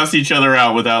couldn't cuss each other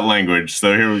out without language.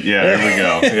 So here we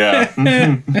go. Yeah.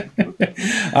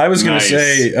 I was going to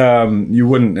say you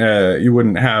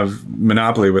wouldn't have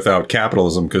Monopoly without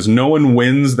capitalism, because no one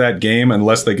wins that game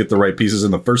unless they get the right pieces in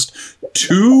the first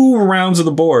 2 rounds of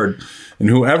the board, and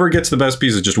whoever gets the best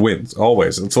pieces just wins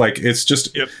always. It's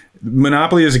just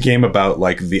Monopoly is a game about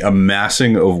like the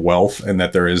amassing of wealth, and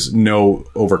that there is no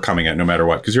overcoming it no matter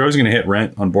what, because you're always going to hit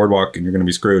rent on Boardwalk and you're going to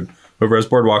be screwed. Whoever has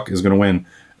Boardwalk is going to win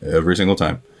every single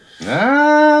time.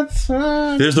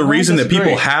 There's the reason that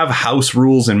people have house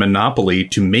rules in Monopoly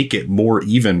to make it more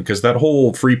even, because that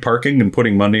whole free parking and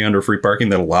putting money under free parking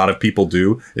that a lot of people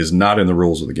do is not in the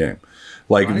rules of the game.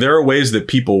 Like, there are ways that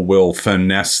people will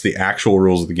finesse the actual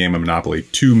rules of the game of Monopoly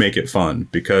to make it fun,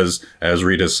 because, as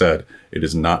Rita said, it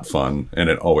is not fun, and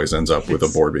it always ends up with a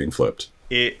board being flipped.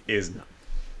 It is not.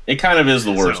 It kind of is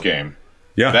the worst game.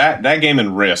 Yeah, that game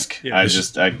and Risk. Yeah.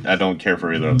 I don't care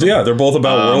for either of them. Yeah, they're both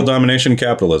about world domination and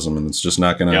capitalism, and it's just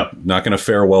not gonna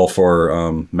fare well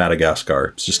for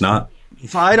Madagascar. It's just not.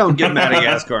 If I don't get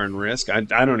Madagascar and Risk, I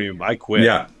don't even. I quit.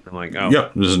 Yeah, I'm like,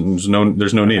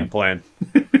 there's no need. Plan.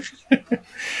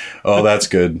 Oh, that's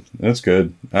good. That's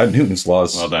good. Newton's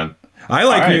laws. Well done. I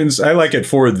like Newton's. I like it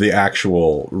for the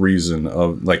actual reason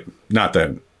of, like, not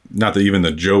that not that even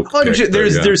the joke.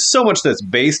 There's so much that's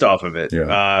based off of it.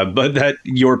 Yeah. But that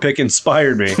your pick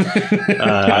inspired me.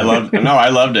 I loved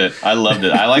it. I like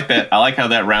that. I like how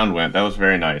that round went. That was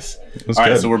very nice. All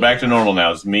right, so we're back to normal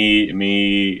now. It's me,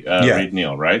 Reed,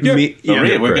 Neil, right? Yeah. Reed,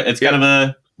 it's kind of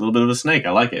a little bit of a snake.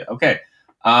 I like it. Okay.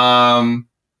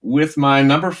 With my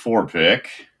number 4 pick,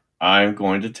 I'm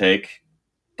going to take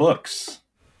books.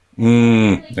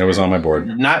 That was on my board.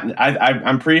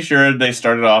 I'm pretty sure they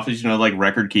started off as like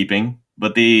record keeping,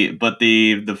 but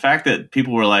the fact that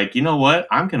people were like, you know what,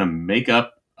 I'm gonna make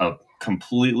up a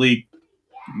completely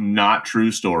not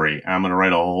true story. I'm gonna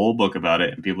write a whole book about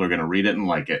it, and people are gonna read it and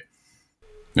like it.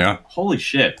 Yeah. Holy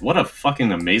shit! What a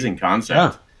fucking amazing concept.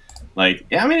 Yeah. Like,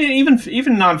 I mean,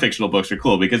 even non-fictional books are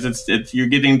cool because it's you're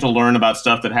getting to learn about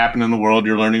stuff that happened in the world.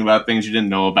 You're learning about things you didn't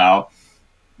know about.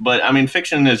 But I mean,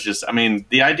 fiction is just. I mean,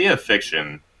 the idea of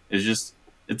fiction is just.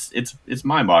 It's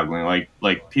mind-boggling.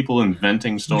 Like people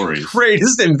inventing stories.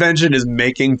 Greatest invention is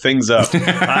making things up.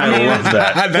 I love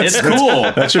that. It's cool.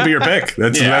 That should be your pick.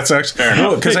 That's actually fair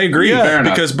enough. Because I agree. Fair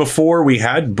because before we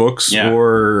had books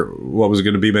or what was it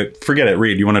going to be, but forget it.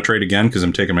 Reed, you want to trade again? Because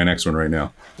I'm taking my next one right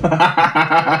now.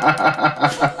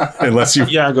 Unless you.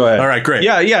 Yeah, go ahead. All right, great.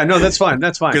 Yeah. No, that's fine.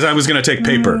 Because I was going to take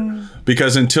paper.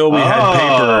 Because until we had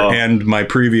paper and my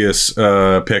previous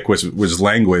pick was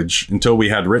language, until we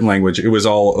had written language, it was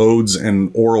all odes and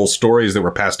oral stories that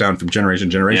were passed down from generation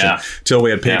to generation. Yeah. Till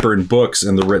we had paper and books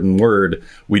and the written word,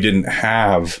 we didn't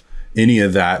have any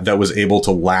of that was able to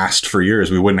last for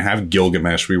years. We wouldn't have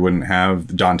Gilgamesh. We wouldn't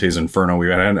have Dante's Inferno. We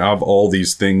would have all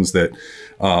these things that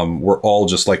were all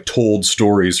just like told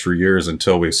stories for years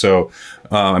until we. So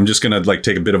I'm just going to like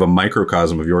take a bit of a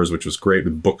microcosm of yours, which was great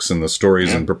with books and the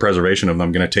stories and preservation of them.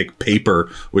 I'm going to take paper,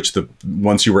 which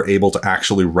once you were able to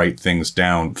actually write things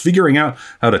down, figuring out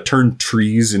how to turn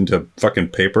trees into fucking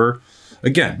paper.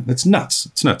 Again, it's nuts.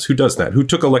 It's nuts. Who does that? Who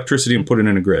took electricity and put it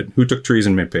in a grid? Who took trees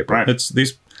and made paper? Right. It's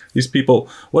these people.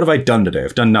 What have I done today?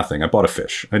 I've done nothing. I bought a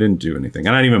fish. I didn't do anything.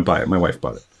 And I didn't even buy it. My wife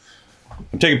bought it.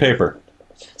 I'm taking paper.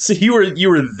 So you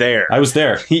were there. I was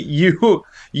there. You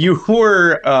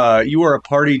were a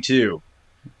party too.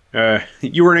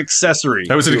 You were an accessory.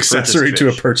 I was an accessory to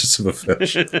a purchase of a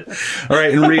fish. All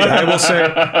right, and Reed,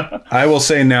 I will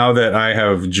say now that I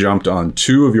have jumped on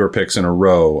 2 of your picks in a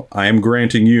row, I am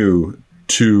granting you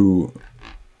 2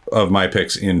 of my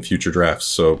picks in future drafts.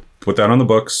 So put that on the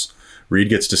books. Reed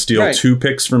gets to steal 2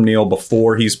 picks from Neil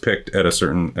before he's picked at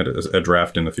a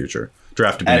draft in the future.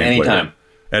 Drafted at any time.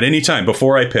 At any time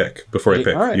before I pick,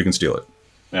 right. you can steal it.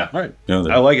 Yeah. All right. No,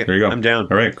 I like it. There you go. I'm down.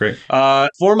 All right, great.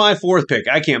 For my 4th pick,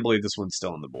 I can't believe this one's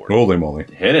still on the board. Holy moly.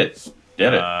 Hit it.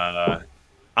 Did it.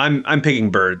 I'm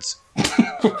picking birds.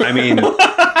 I mean,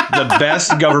 the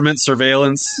best government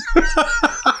surveillance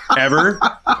ever,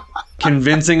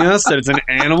 convincing us that it's an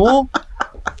animal.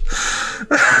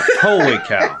 Holy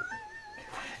cow.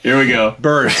 Here we go.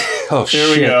 Birds. Oh, Here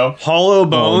we go. Hollow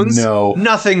bones. Oh, no.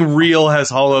 Nothing real has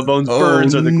hollow bones.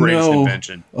 Birds are the greatest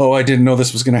invention. Oh, I didn't know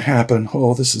this was going to happen.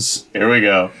 Oh, this is... Here we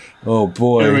go. Oh,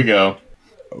 boy. Here we go.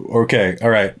 Okay,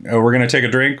 all right. We're going to take a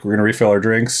drink. We're going to refill our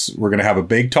drinks. We're going to have a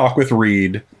big talk with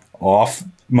Reed off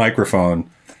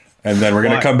microphone. And then we're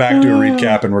going to come back to a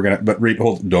recap and we're going to... But Reed,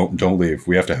 don't leave.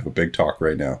 We have to have a big talk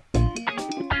right now.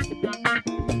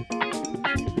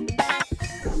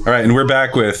 All right, and we're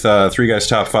back with 3 Guys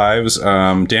Top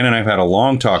 5s. Dan and I have had a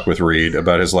long talk with Reed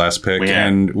about his last pick,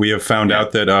 and we have found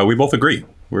out that we both agree.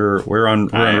 We're on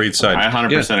Reed's side. I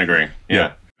 100% agree.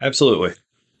 Yeah, absolutely.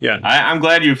 Yeah, I'm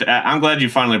glad you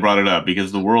finally brought it up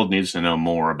because the world needs to know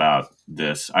more about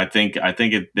this. I think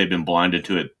they've been blinded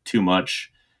to it too much.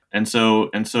 And so,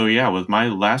 yeah, with my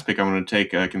last pick, I'm going to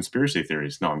take conspiracy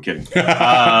theories. No, I'm kidding.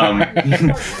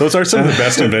 Those are some of the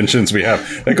best inventions we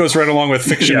have. That goes right along with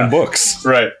fiction and books.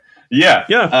 Right. Yeah.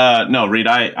 Yeah. No, Reed,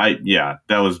 yeah,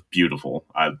 that was beautiful.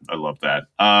 I love that.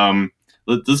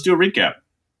 Let's do a recap.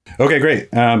 Okay,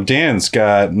 great. Dan's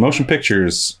got motion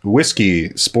pictures,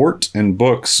 whiskey, sport, and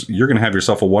books. You're going to have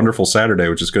yourself a wonderful Saturday,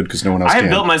 which is good because no one else can. I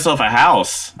built myself a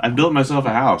house. I've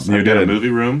got a movie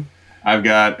room. I've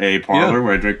got a parlor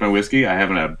where I drink my whiskey. I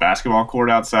have a basketball court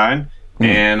outside.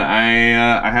 And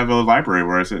I have a library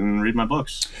where I sit and read my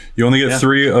books. You only get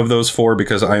 3 of those 4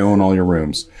 because I own all your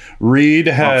rooms. Reed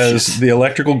has the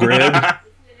electrical grid,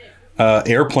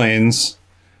 airplanes,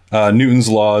 Newton's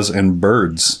laws, and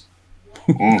birds.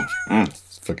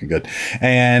 It's fucking good.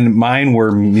 And mine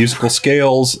were musical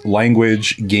scales,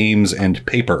 language, games, and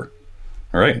paper.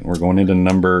 All right, we're going into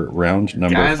round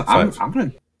number 5. I'm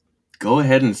going to go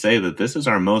ahead and say that this is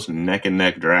our most neck and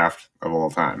neck draft of all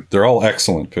time. They're all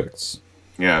excellent picks.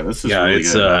 Yeah, this is really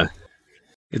good.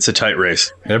 It's a tight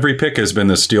race. Every pick has been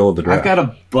the steal of the draft. I've got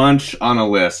a bunch on a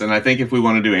list, and I think if we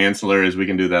want to do ancillaries, we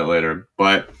can do that later.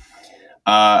 But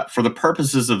for the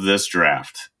purposes of this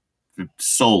draft,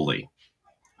 solely,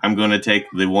 I'm going to take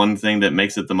the one thing that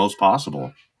makes it the most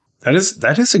possible. That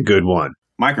is a good one.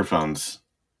 Microphones.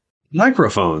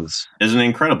 Microphones. Isn't it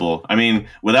incredible? I mean,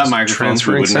 without microphones,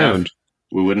 we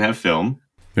wouldn't have film.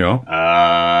 Yeah.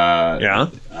 Yeah.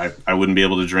 I wouldn't be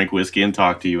able to drink whiskey and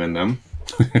talk to you in them.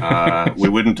 We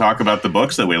wouldn't talk about the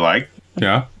books that we like.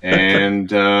 Yeah. And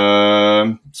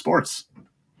sports.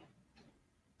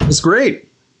 It's great.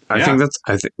 I think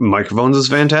microphones is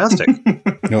fantastic.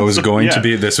 No, it was going to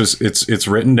be, it's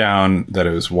written down that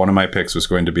it was one of my picks was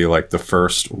going to be like the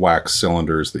first wax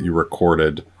cylinders that you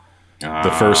recorded,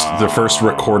 the first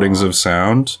recordings of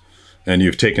sound, and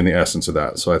you've taken the essence of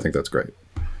that. So I think that's great.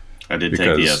 I did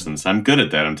take the essence. I'm good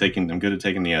at that. I'm good at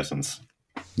taking the essence.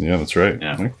 Yeah, that's right.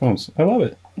 Yeah. Microphones. I love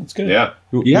it. That's good. Yeah.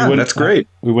 That's great.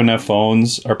 We wouldn't have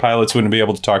phones. Our pilots wouldn't be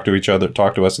able to talk to each other,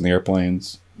 talk to us in the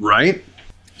airplanes. Right?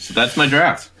 So that's my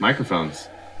draft. Microphones.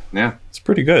 Yeah. It's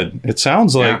pretty good. It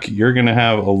sounds like you're going to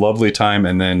have a lovely time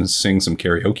and then sing some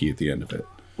karaoke at the end of it.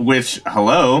 Which,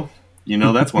 hello,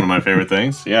 that's one of my favorite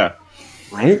things. Yeah.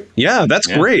 Right? Yeah, that's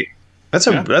great. That's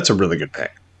a really good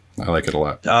pick. I like it a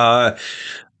lot.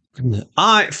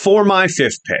 For my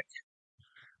fifth pick,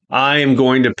 I am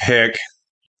going to pick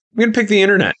the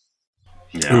internet.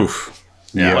 Yeah. Oof.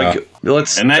 Yeah. Like,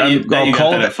 let's And that you I'll got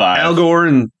call that at 5. Al Gore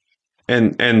and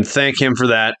thank him for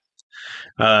that.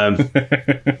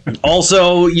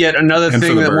 Also, yet another And thing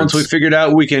for the that birds. once we figured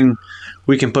out, we can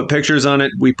put pictures on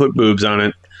it. We put boobs on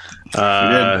it.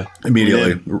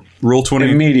 Immediately. Rule 20.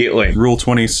 Immediately. Rule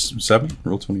 27?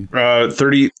 Rule 20.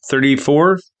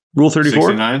 34? Rule 34?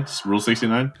 69? Rule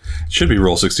 69? Should be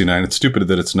Rule 69. It's stupid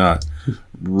that it's not.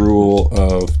 Rule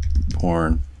of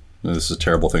porn. This is a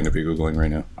terrible thing to be Googling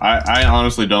right now. I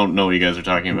honestly don't know what you guys are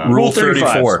talking about. Rule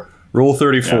 35. 34. Rule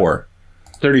 34.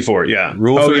 34, yeah.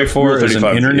 Rule 34 Rule is an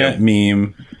 35, internet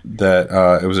meme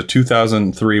that it was a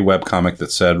 2003 webcomic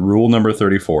that said, rule number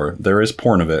 34, there is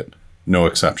porn of it, no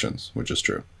exceptions, which is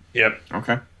true. Yep.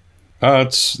 Okay.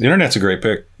 The internet's a great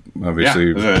pick,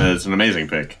 obviously. Yeah, it's an amazing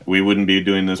pick. We wouldn't be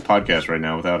doing this podcast right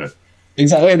now without it.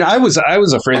 Exactly. And I was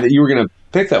afraid that you were going to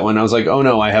pick that one. I was like, oh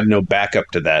no, I have no backup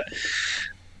to that.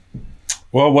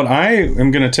 Well, what I am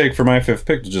going to take for my fifth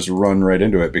pick to just run right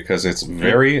into it because it's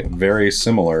very, very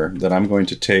similar that I'm going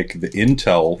to take the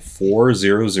Intel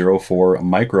 4004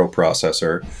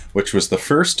 microprocessor, which was the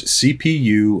first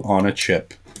CPU on a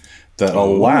chip that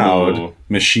allowed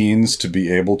machines to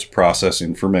be able to process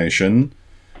information.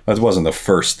 That wasn't the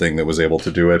first thing that was able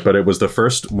to do it, but it was the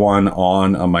first one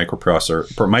on a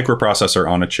microprocessor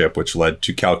on a chip, which led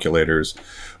to calculators,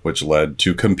 which led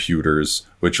to computers,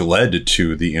 which led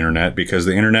to the internet, because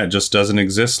the internet just doesn't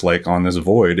exist like on this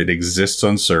void. It exists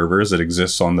on servers. It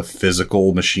exists on the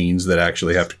physical machines that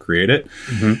actually have to create it.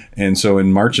 Mm-hmm. And so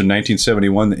in March of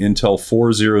 1971, the Intel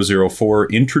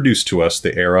 4004 introduced to us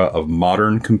the era of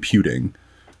modern computing.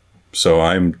 So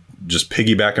I'm just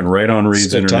piggybacking right on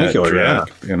Reed's internet track,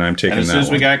 and I'm taking that. As soon as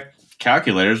one. we got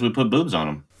calculators, we put boobs on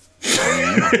them.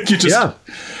 You just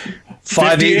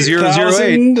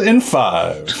 58008 and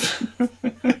 5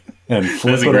 and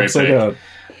flip That's a it great upside pick. down.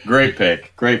 Great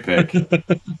pick. Great pick.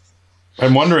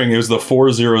 I'm wondering, is the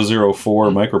 4004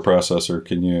 microprocessor?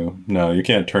 Can you? No, you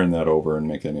can't turn that over and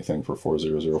make anything for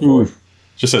 4004. It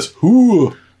just says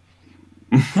whoo.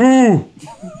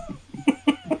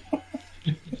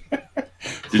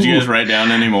 Did you guys write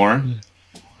down any more?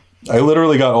 I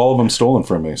literally got all of them stolen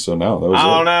from me, so no, that was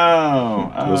Oh it.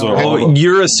 no! Those are all of them.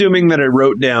 You're assuming that I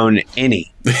wrote down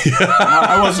any.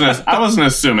 I wasn't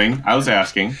assuming. I was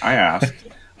asking. I asked.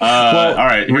 All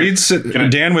right.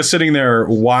 Dan was sitting there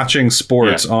watching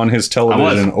sports on his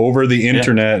television over the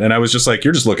internet, and I was just like,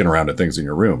 "You're just looking around at things in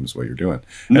your room, is what you're doing."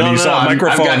 And he saw a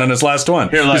microphone on his last one.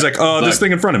 He's like, "Oh, this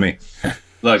thing in front of me."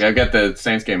 Look, I've got the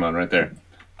Saints game on right there.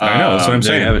 I know. That's what I'm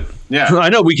saying. Yeah, I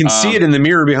know. We can see it in the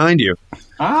mirror behind you.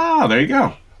 Ah, there you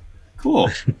go. Cool.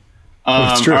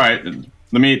 That's true. All right.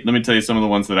 Let me tell you some of the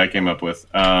ones that I came up with.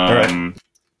 right.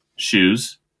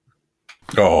 Shoes,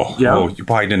 Oh,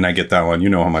 why didn't I get that one? You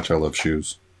know how much I love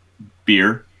shoes.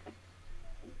 beer,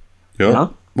 Yep. Yeah.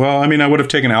 Well, I mean, I would have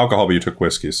taken alcohol, but you took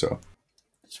whiskey, so.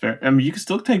 it's fair. I mean, you can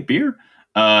still take beer.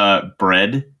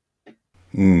 Bread,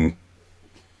 Mm.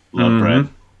 love bread.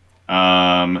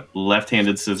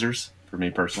 Left-handed scissors for me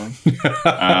personally.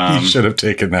 You should have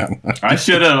taken that one. I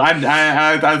should have.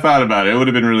 I thought about it. It would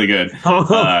have been really good.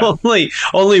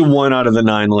 Only one out of the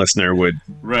 9 listener would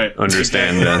Right.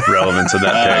 understand the relevance of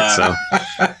that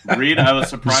pick. So Reed, I was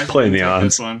surprised. Just playing you didn't the take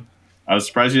odds. this one. I was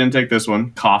surprised you didn't take this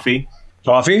one. Coffee.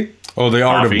 Coffee? Oh, the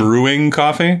art of Coffee. brewing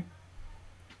coffee?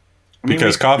 I mean,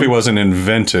 Because coffee wasn't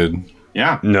invented.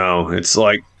 Yeah. No, it's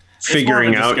like It's more of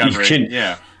figuring a out you discovery. can.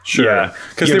 Yeah. Sure. Yeah,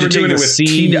 Because you they have were to take doing the it with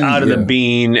seed tea. out of the Yeah.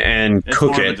 bean and It's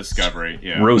cook more of a it, discovery.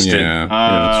 Yeah. roast it. Yeah.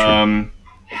 Yeah,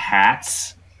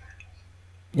 Hats. that's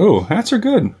true. Oh, hats are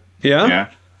good. Yeah,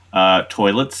 Yeah.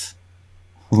 Toilets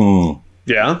Hmm.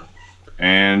 yeah.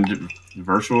 and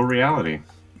virtual reality.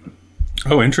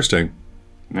 Oh, interesting.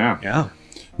 Yeah. Yeah.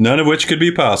 None of which could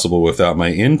be possible without my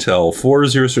Intel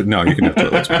 403. No, you can have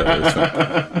toilets with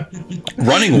that. It's fine.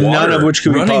 Running water. None of which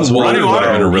could be Running possible water without- would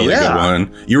have been a really Yeah. good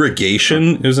one.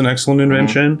 Irrigation is an excellent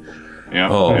invention. Yeah.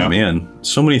 Oh yeah. man,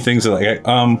 so many things that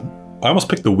I almost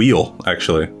picked the wheel.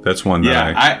 Actually, that's one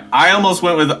that Yeah, I almost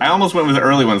went with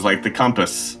early ones like the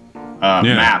compass,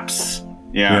 maps.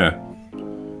 Yeah.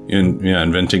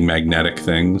 inventing magnetic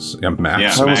things. Yeah, maps.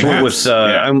 Yeah. I almost went with.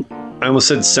 Yeah. I almost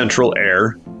said central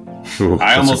air. Ooh, I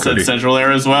that's almost a said goodie. central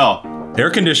air as well. Air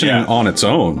conditioning Yeah. on its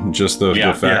own. Just the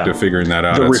fact Yeah. of figuring that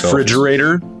out. The itself.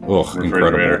 refrigerator. Oh,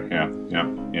 Refrigerator. incredible!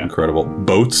 Yeah. Incredible.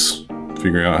 Boats.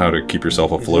 Figuring out how to keep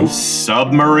yourself afloat.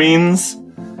 Submarines.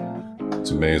 It's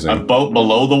A amazing. boat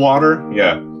below the water.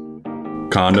 Yeah.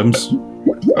 Condoms.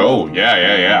 Oh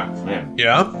yeah. Man.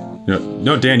 Yeah.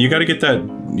 No, Dan, you got to get that.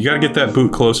 You got to get that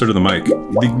boot closer to the mic.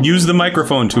 Use the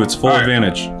microphone to its full All right.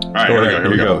 advantage. All right, Go here we ahead. go,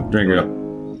 Here we here go. we Drink it up.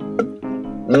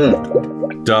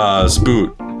 Das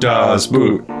Boot. Das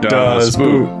Boot. Das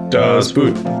Boot. Das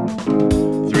Boot.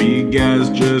 Three guys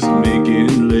just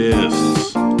making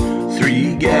lists.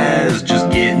 Three guys just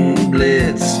getting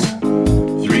blitzed.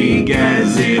 Three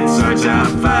guys, it's our top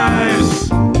fives.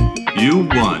 You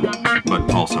won,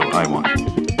 but also I won.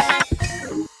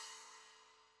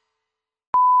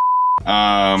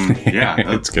 Yeah.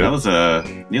 It's good. That was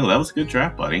Neil. That was a good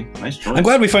draft, buddy. Nice choice. I'm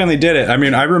glad we finally did it. I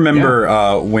mean, I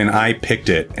remember when I picked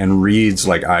it, and Reed's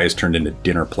like eyes turned into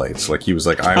dinner plates. Like he was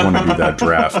like, "I want to do that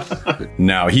draft."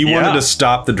 Now he wanted to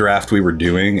stop the draft we were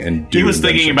doing and do. He was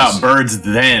thinking Inventions. about birds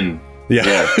then.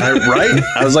 Yeah. Right?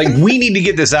 I was like, we need to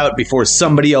get this out before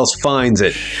somebody else finds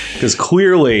it, because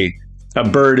clearly a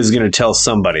bird is going to tell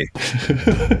somebody.